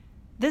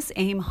This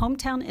AIM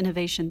Hometown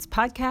Innovations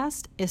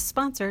podcast is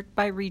sponsored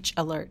by Reach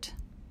Alert.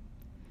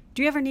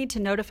 Do you ever need to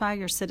notify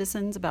your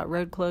citizens about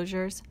road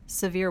closures,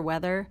 severe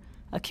weather,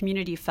 a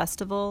community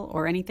festival,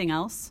 or anything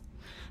else?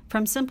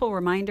 From simple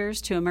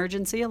reminders to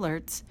emergency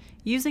alerts,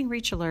 using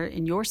Reach Alert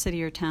in your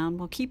city or town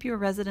will keep your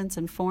residents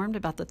informed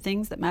about the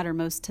things that matter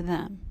most to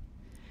them.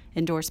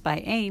 Endorsed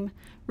by AIM,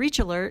 Reach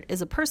Alert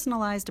is a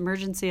personalized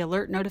emergency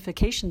alert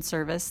notification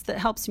service that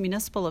helps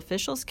municipal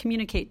officials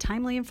communicate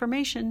timely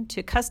information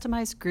to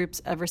customized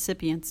groups of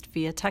recipients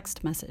via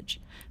text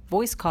message,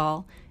 voice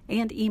call,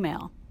 and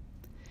email.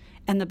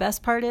 And the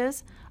best part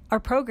is, our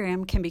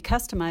program can be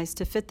customized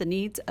to fit the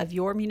needs of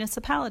your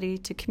municipality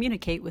to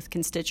communicate with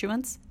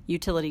constituents,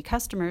 utility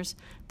customers,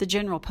 the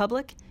general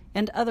public,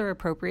 and other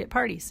appropriate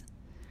parties.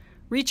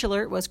 Reach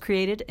Alert was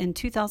created in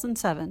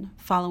 2007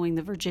 following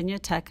the Virginia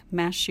Tech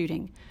mass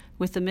shooting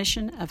with the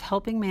mission of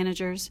helping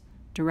managers,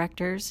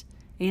 directors,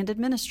 and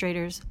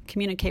administrators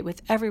communicate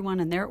with everyone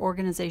in their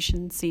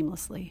organization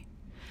seamlessly.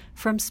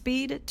 From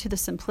speed to the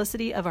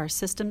simplicity of our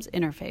system's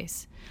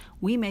interface,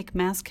 we make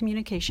mass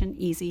communication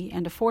easy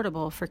and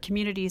affordable for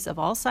communities of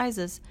all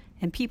sizes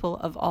and people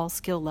of all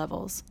skill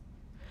levels.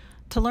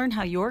 To learn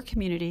how your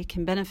community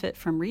can benefit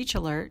from Reach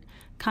Alert,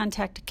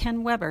 contact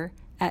Ken Weber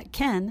at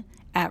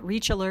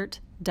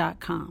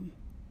ken@reachalert.com.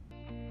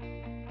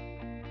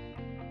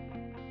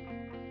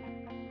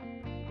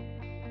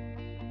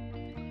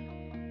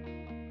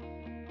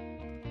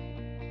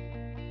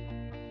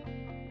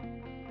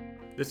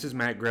 This is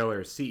Matt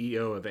Greller,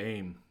 CEO of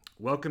AIM.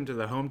 Welcome to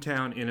the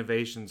Hometown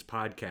Innovations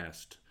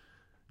Podcast.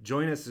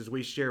 Join us as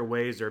we share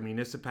ways our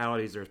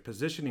municipalities are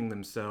positioning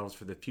themselves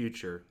for the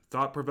future,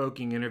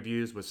 thought-provoking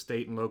interviews with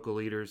state and local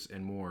leaders,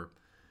 and more.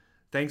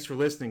 Thanks for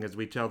listening as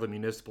we tell the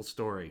municipal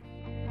story.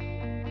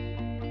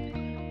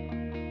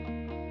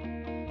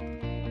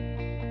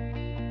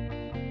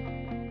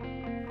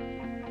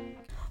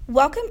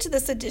 Welcome to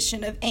this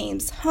edition of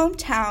AIM's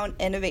Hometown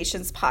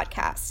Innovations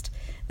Podcast.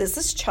 This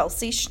is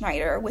Chelsea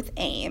Schneider with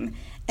AIM,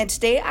 and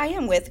today I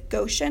am with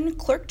Goshen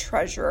Clerk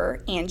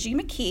Treasurer Angie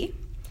McKee,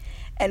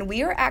 and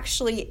we are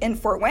actually in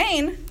Fort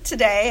Wayne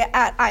today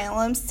at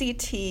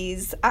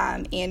ILMCT's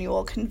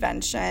annual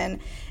convention.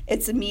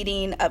 It's a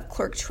meeting of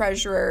clerk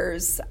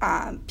treasurers,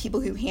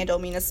 people who handle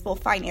municipal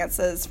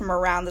finances from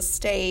around the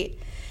state.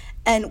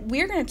 And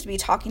we're going to be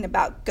talking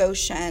about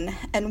Goshen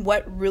and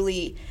what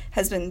really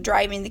has been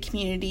driving the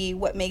community,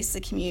 what makes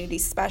the community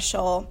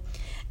special.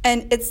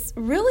 And it's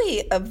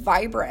really a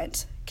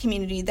vibrant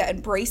community that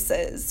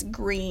embraces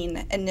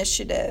green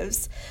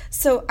initiatives.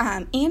 So,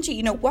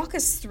 Angie, walk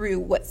us through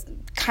what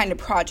kind of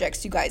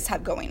projects you guys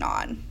have going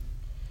on.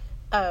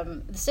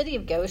 The city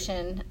of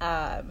Goshen,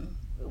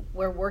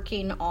 we're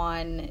working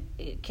on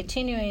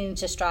continuing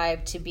to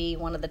strive to be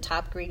one of the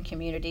top green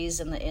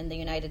communities in the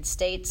United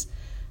States.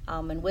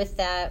 And with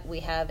that, we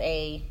have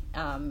a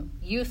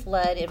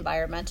youth-led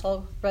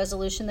environmental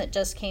resolution that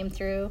just came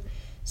through,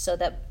 so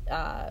that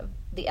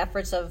the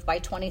efforts of by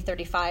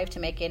 2035 to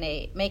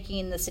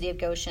making the city of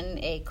Goshen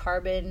a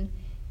carbon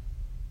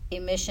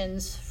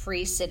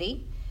emissions-free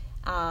city.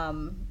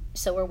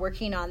 So we're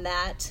working on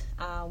that.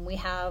 We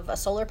have a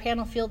solar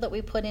panel field that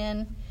we put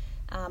in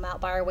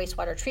out by our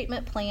wastewater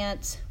treatment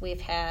plant.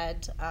 We've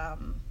had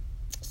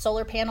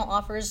solar panel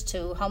offers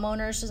to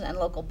homeowners and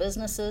local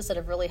businesses that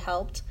have really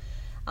helped.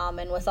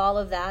 And with all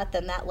of that,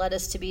 then that led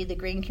us to be the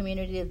Green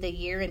Community of the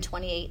Year in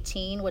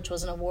 2018, which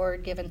was an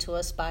award given to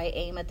us by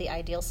AIM at the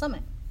Ideal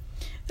Summit.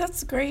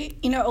 That's great.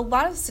 A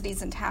lot of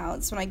cities and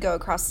towns, when I go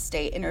across the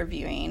state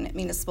interviewing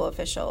municipal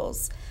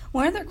officials,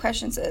 one of their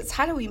questions is,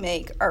 how do we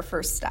make our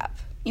first step,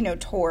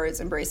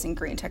 towards embracing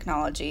green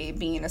technology,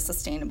 being a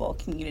sustainable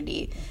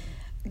community?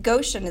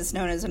 Goshen is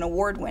known as an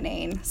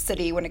award-winning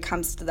city when it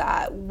comes to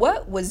that.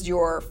 What was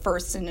your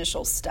first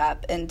initial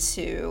step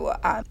into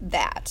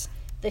that?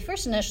 The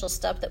first initial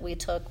step that we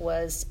took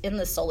was in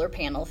the solar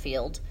panel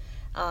field.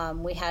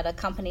 We had a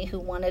company who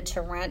wanted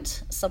to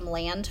rent some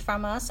land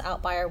from us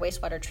out by our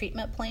wastewater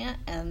treatment plant,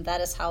 and that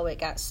is how it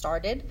got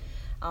started.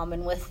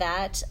 And with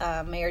that,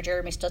 Mayor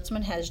Jeremy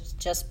Stutzman has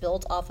just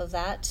built off of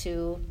that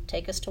to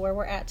take us to where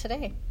we're at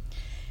today.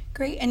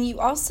 Great, and you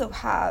also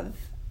have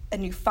a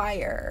new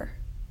fire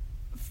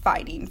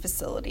fighting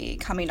facility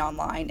coming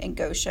online in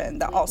Goshen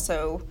that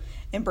also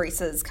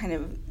embraces kind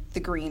of the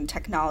green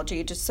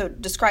technology. Just so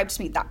describe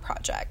to me that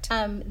project.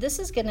 This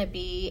is going to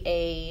be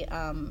a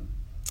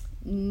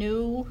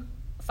new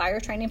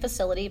fire training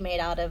facility made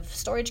out of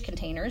storage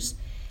containers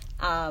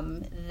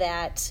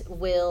that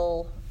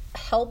will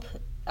help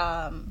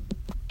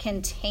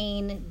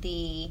contain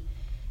the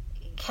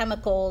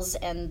chemicals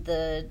and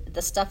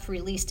the stuff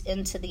released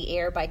into the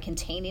air by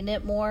containing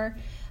it more.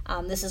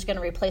 This is going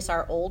to replace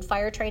our old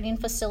fire training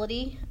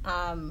facility,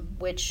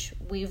 which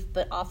we've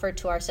offered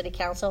to our city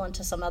council and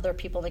to some other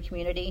people in the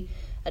community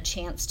a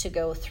chance to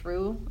go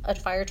through a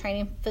fire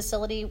training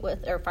facility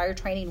with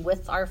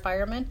our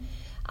firemen.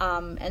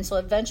 And so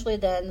eventually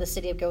then the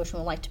city of Goshen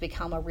would like to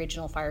become a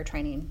regional fire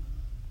training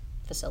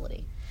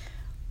facility.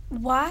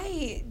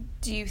 Why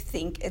do you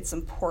think it's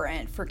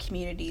important for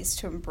communities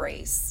to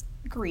embrace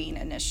green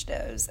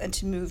initiatives and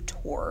to move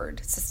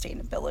toward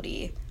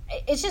sustainability?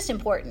 It's just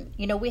important.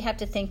 We have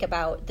to think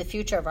about the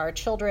future of our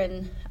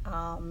children,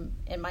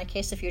 in my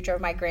case, the future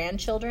of my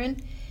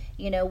grandchildren.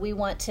 We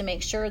want to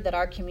make sure that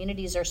our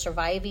communities are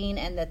surviving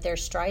and that they're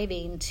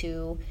striving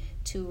to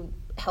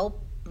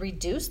help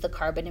reduce the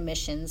carbon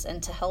emissions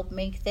and to help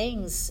make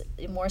things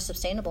more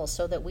sustainable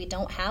so that we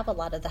don't have a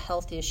lot of the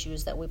health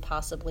issues that we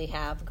possibly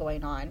have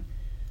going on.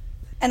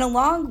 And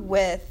along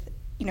with,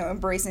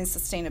 embracing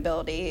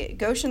sustainability,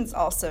 Goshen's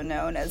also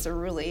known as a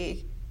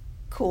really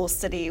cool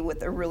city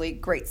with a really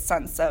great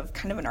sense of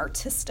kind of an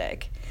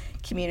artistic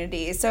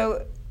community.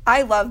 So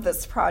I love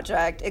this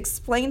project.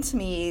 Explain to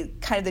me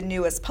kind of the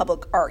newest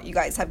public art you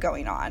guys have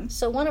going on.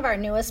 So one of our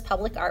newest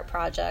public art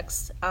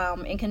projects,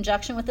 in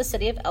conjunction with the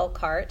city of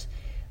Elkhart,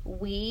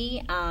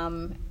 we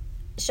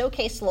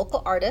showcase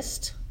local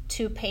artists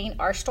to paint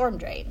our storm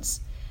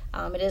drains.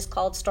 It is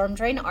called Storm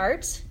Drain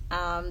Art.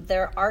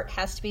 Their art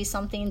has to be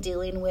something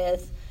dealing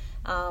with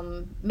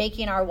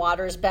making our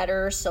waters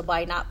better, so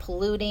by not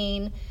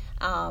polluting,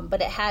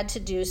 but it had to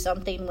do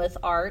something with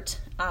art.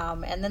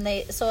 And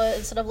then so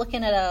instead of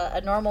looking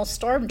at a normal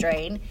storm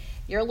drain,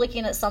 you're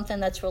looking at something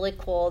that's really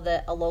cool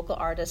that a local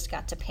artist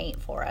got to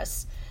paint for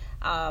us.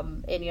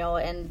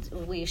 And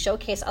we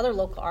showcase other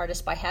local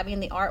artists by having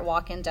the art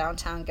walk in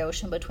downtown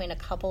Goshen between a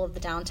couple of the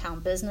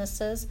downtown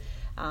businesses.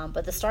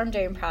 But the Storm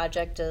Drain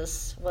project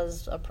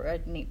was a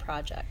neat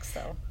project.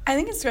 So I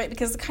think it's great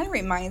because it kind of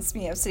reminds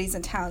me of cities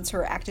and towns who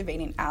are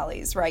activating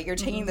alleys, right? You're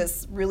taking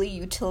this really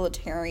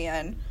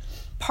utilitarian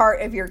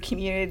part of your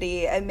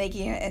community and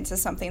making it into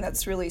something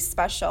that's really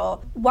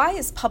special. Why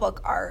is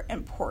public art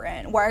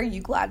important? Why are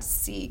you glad to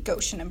see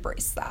Goshen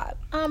embrace that?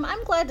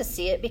 I'm glad to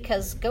see it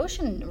because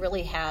Goshen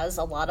really has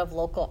a lot of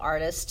local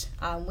artists.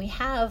 We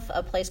have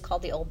a place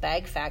called the Old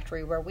Bag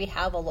Factory where we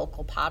have a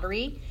local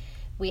pottery.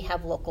 We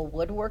have local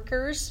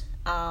woodworkers.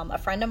 A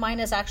friend of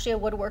mine is actually a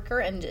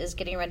woodworker and is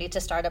getting ready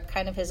to start up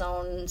kind of his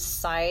own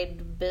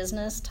side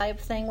business type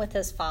thing with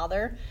his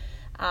father.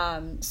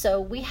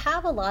 So we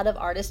have a lot of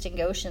artists in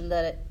Goshen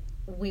that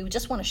we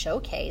just want to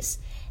showcase,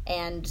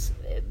 and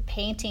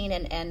painting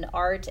and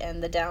art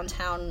and the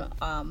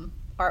downtown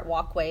art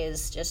walkway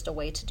is just a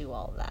way to do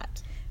all of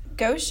that.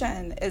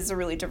 Goshen is a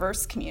really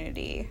diverse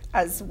community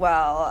as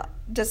well.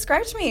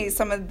 Describe to me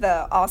some of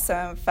the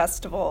awesome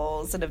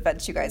festivals and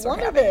events you guys are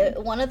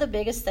having. One of the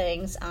biggest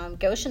things,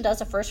 Goshen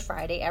does a First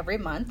Friday every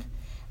month,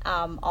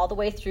 all the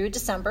way through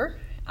December.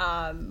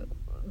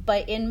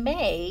 But in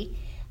May,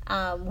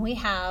 we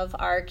have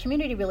our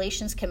Community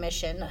Relations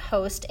Commission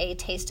host a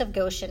Taste of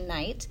Goshen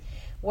night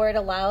where it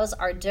allows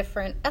our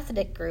different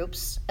ethnic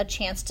groups a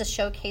chance to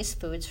showcase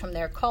foods from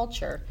their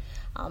culture.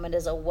 It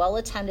is a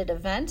well-attended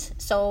event,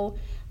 so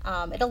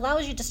it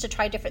allows you just to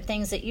try different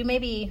things that you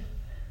maybe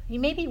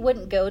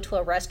wouldn't go to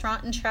a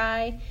restaurant and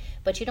try,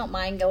 but you don't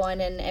mind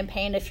going and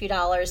paying a few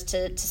dollars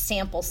to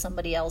sample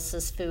somebody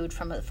else's food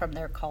from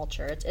their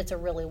culture. It's a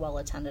really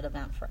well-attended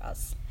event for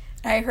us.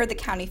 I heard the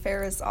county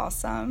fair is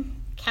awesome.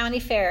 County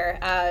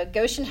fair.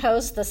 Goshen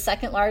hosts the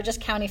second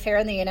largest county fair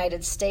in the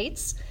United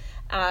States.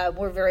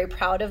 We're very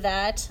proud of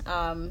that.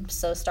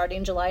 So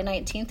starting July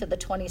 19th to the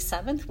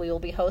 27th, we will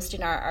be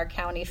hosting our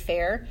county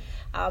fair.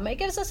 It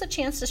gives us a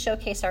chance to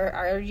showcase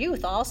our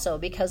youth also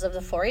because of the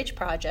 4-H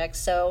project.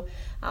 So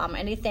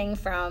anything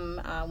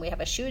from, we have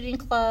a shooting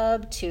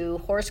club to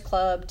horse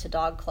club to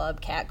dog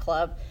club, cat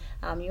club,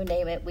 you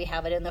name it, we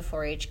have it in the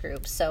 4-H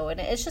group. So and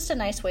it's just a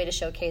nice way to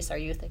showcase our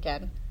youth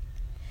again.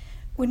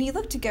 When you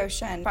look to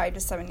Goshen 5 to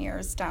 7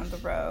 years down the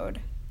road,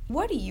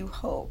 what do you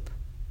hope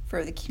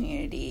for the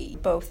community,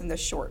 both in the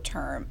short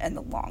term and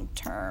the long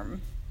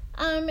term?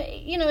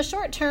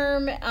 Short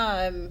term,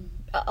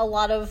 a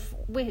lot of,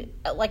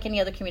 like any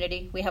other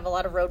community, we have a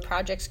lot of road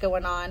projects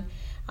going on.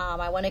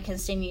 I want to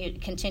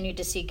continue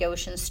to see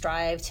Goshen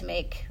strive to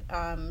make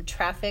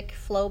traffic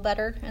flow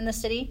better in the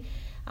city.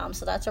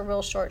 So that's a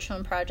real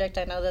short-term project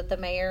I know that the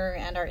mayor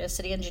and our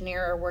city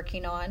engineer are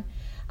working on.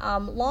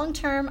 Long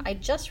term, I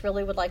just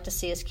really would like to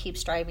see us keep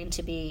striving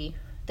to be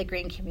the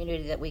green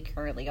community that we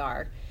currently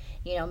are.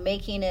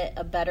 Making it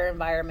a better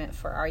environment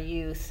for our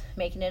youth,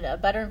 making it a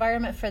better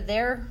environment for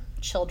their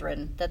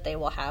children that they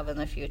will have in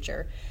the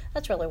future.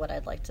 That's really what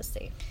I'd like to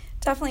see.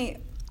 Definitely.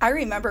 I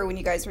remember when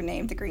you guys were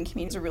named the Green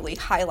Community, a really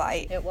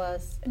highlight. It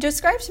was.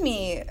 Describe to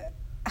me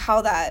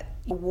how that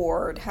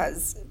award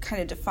has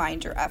kind of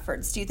defined your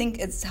efforts. Do you think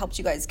it's helped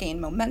you guys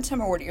gain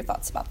momentum, or what are your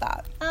thoughts about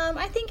that?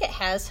 I think it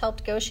has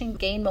helped Goshen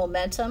gain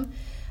momentum.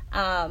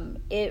 I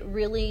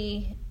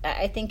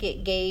think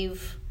it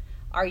gave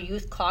our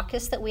youth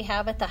caucus that we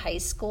have at the high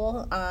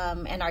school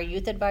and our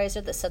youth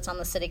advisor that sits on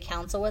the city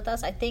council with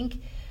us. I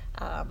think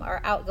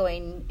our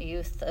outgoing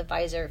youth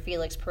advisor,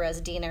 Felix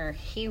Perez-Diener,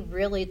 he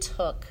really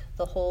took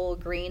the whole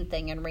green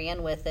thing and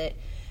ran with it,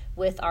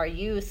 with our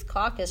youth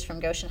caucus from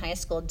Goshen High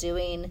School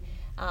doing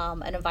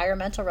an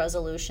environmental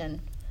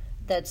resolution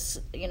that's,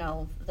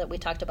 that we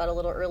talked about a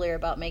little earlier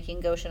about making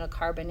Goshen a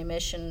carbon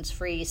emissions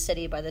free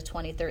city by the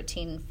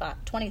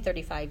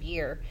 2035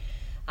 year.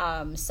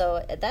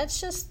 So that's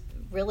just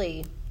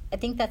really I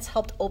think that's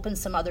helped open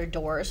some other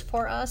doors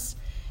for us.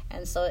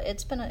 And so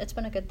it's been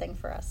a good thing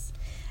for us.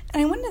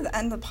 And I wanted to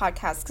end the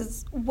podcast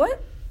because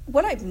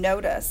what I've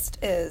noticed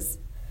is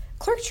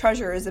clerk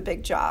treasurer is a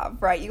big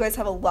job, right? You guys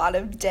have a lot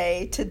of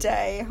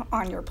day-to-day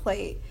on your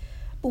plate.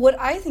 But what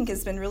I think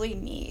has been really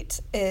neat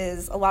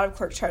is a lot of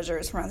clerk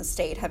treasurers around the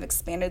state have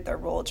expanded their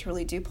role to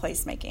really do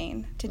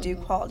placemaking, to do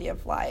quality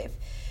of life.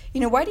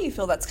 Why do you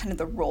feel that's kind of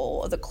the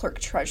role of the clerk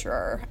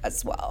treasurer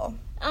as well?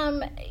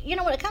 When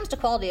it comes to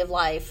quality of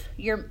life,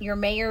 your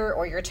mayor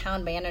or your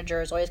town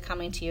manager is always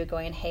coming to you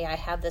going, hey, I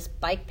have this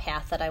bike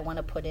path that I want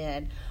to put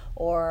in.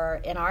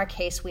 Or in our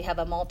case, we have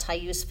a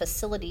multi-use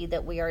facility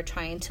that we are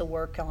trying to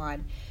work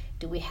on.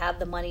 Do we have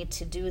the money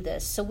to do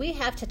this? So we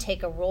have to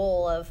take a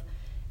role of,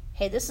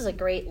 hey, this is a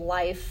great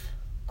life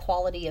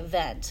quality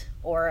event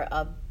or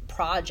a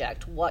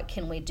project. What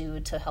can we do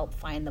to help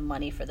find the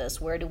money for this?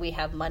 Where do we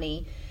have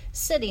money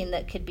sitting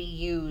that could be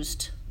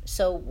used?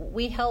 So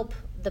we help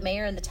the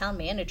mayor and the town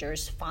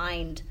managers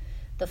find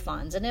the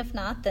funds. And if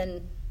not,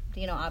 then,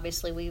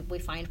 obviously we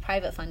find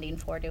private funding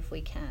for it if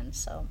we can.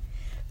 So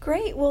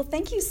great. Well,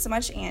 thank you so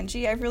much,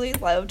 Angie. I really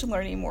loved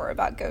learning more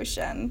about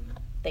Goshen.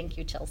 Thank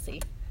you,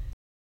 Chelsea.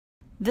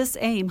 This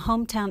AIM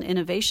Hometown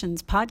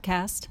Innovations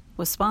podcast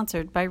was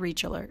sponsored by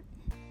Reach Alert.